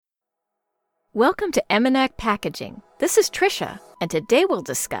Welcome to Emanak Packaging. This is Trisha, and today we'll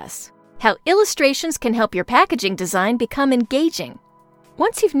discuss how illustrations can help your packaging design become engaging.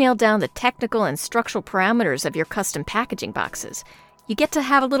 Once you've nailed down the technical and structural parameters of your custom packaging boxes, you get to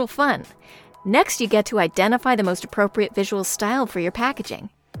have a little fun. Next, you get to identify the most appropriate visual style for your packaging.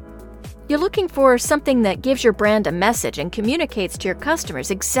 You're looking for something that gives your brand a message and communicates to your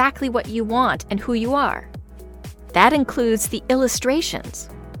customers exactly what you want and who you are. That includes the illustrations.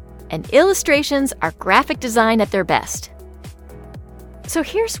 And illustrations are graphic design at their best. So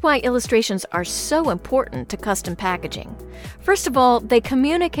here's why illustrations are so important to custom packaging. First of all, they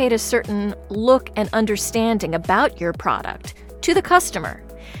communicate a certain look and understanding about your product to the customer.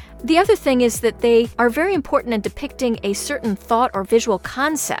 The other thing is that they are very important in depicting a certain thought or visual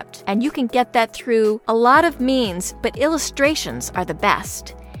concept, and you can get that through a lot of means, but illustrations are the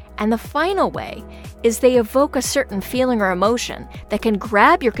best. And the final way is they evoke a certain feeling or emotion that can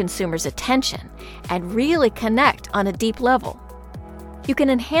grab your consumer's attention and really connect on a deep level. You can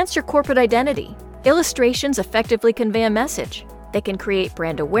enhance your corporate identity. Illustrations effectively convey a message. They can create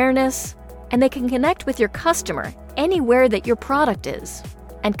brand awareness, and they can connect with your customer anywhere that your product is,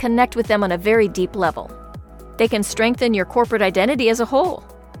 and connect with them on a very deep level. They can strengthen your corporate identity as a whole,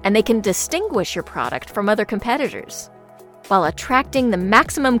 and they can distinguish your product from other competitors, while attracting the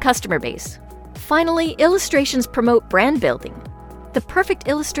maximum customer base. Finally, illustrations promote brand building. The perfect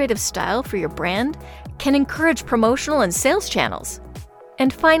illustrative style for your brand can encourage promotional and sales channels.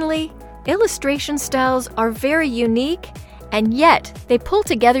 And finally, illustration styles are very unique, and yet they pull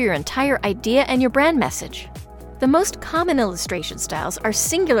together your entire idea and your brand message. The most common illustration styles are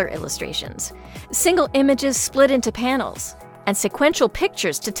singular illustrations, single images split into panels, and sequential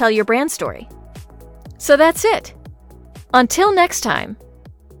pictures to tell your brand story. So that's it. Until next time,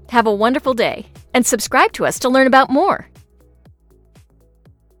 have a wonderful day and subscribe to us to learn about more.